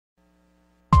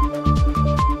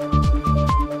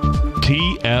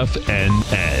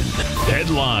TFNN.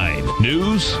 Headline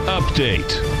News Update.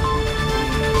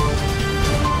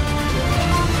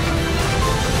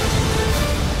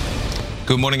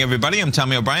 Good morning, everybody. I'm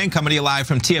Tommy O'Brien, coming to you live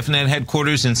from TFNN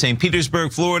headquarters in St.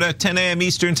 Petersburg, Florida, 10 a.m.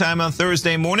 Eastern time on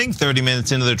Thursday morning, 30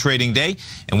 minutes into the trading day.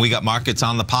 And we got markets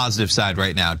on the positive side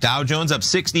right now. Dow Jones up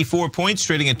 64 points,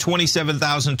 trading at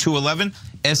 27,211.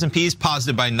 S&P is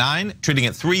positive by 9, trading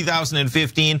at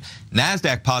 3,015.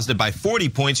 NASDAQ positive by 40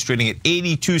 points, trading at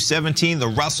 82.17. The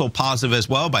Russell positive as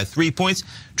well by 3 points,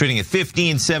 trading at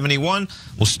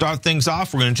 15.71. We'll start things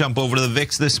off. We're going to jump over to the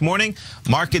VIX this morning.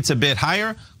 Markets a bit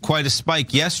higher. Quite a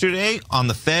spike yesterday on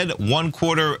the Fed,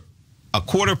 a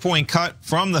quarter point cut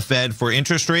from the Fed for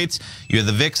interest rates. You have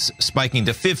the VIX spiking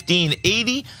to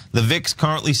 1580. The VIX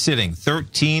currently sitting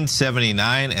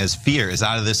 1379 as fear is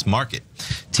out of this market.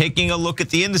 Taking a look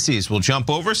at the indices, we'll jump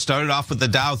over. Started off with the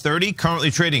Dow 30, currently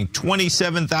trading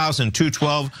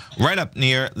 27,212, right up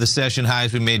near the session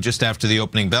highs we made just after the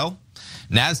opening bell.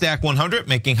 NASDAQ 100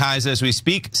 making highs as we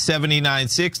speak,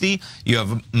 79.60. You have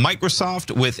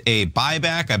Microsoft with a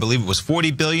buyback. I believe it was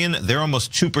 $40 billion. They're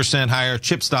almost 2% higher.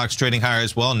 Chip stocks trading higher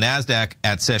as well. NASDAQ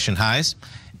at session highs.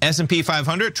 S&P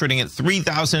 500 trading at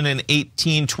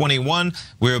 3,018.21.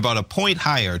 We're about a point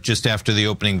higher just after the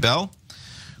opening bell.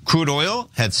 Crude oil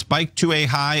had spiked to a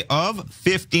high of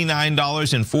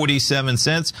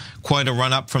 $59.47. Quite a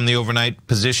run up from the overnight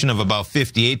position of about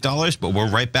 $58, but we're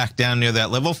right back down near that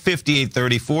level,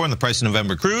 $58.34 in the price of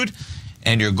November crude.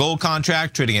 And your gold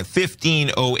contract trading at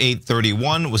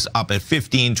 $15.0831 was up at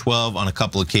 $15.12 on a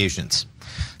couple occasions.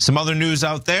 Some other news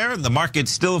out there. The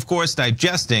market's still, of course,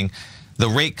 digesting the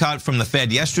rate cut from the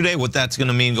Fed yesterday, what that's going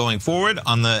to mean going forward.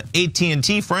 On the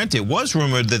AT&T front, it was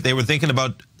rumored that they were thinking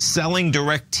about selling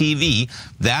DirecTV.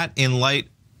 That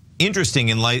interesting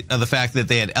in light of the fact that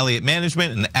they had Elliott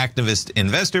Management, an activist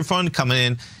investor fund, coming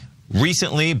in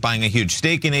recently, buying a huge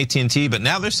stake in AT&T, but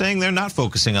now they're saying they're not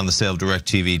focusing on the sale of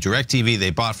DirecTV. DirecTV they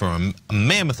bought for a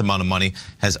mammoth amount of money,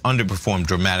 has underperformed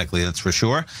dramatically, that's for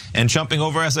sure. And jumping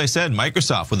over, as I said,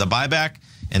 Microsoft with a buyback,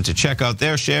 and to check out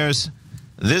their shares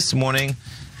this morning,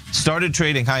 started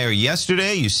trading higher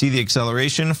yesterday. You see the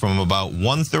acceleration from about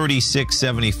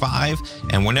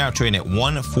 136.75, and we're now trading at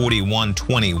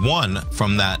 141.21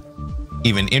 from that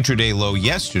even intraday low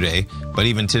yesterday, but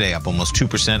even today up almost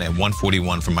 2% at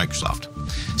 141 for Microsoft.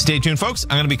 Stay tuned, folks.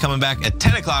 I'm going to be coming back at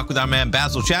 10 o'clock with our man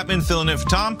Basil Chapman, filling in for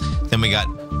Tom. Then we got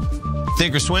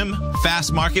Think or Swim,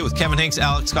 Fast Market with Kevin Hanks,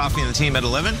 Alex Coffey, and the team at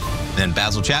 11. Then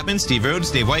Basil Chapman, Steve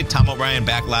Rhodes, Dave White, Tom O'Brien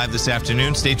back live this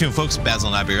afternoon. Stay tuned, folks. Basil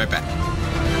and I'll be right back.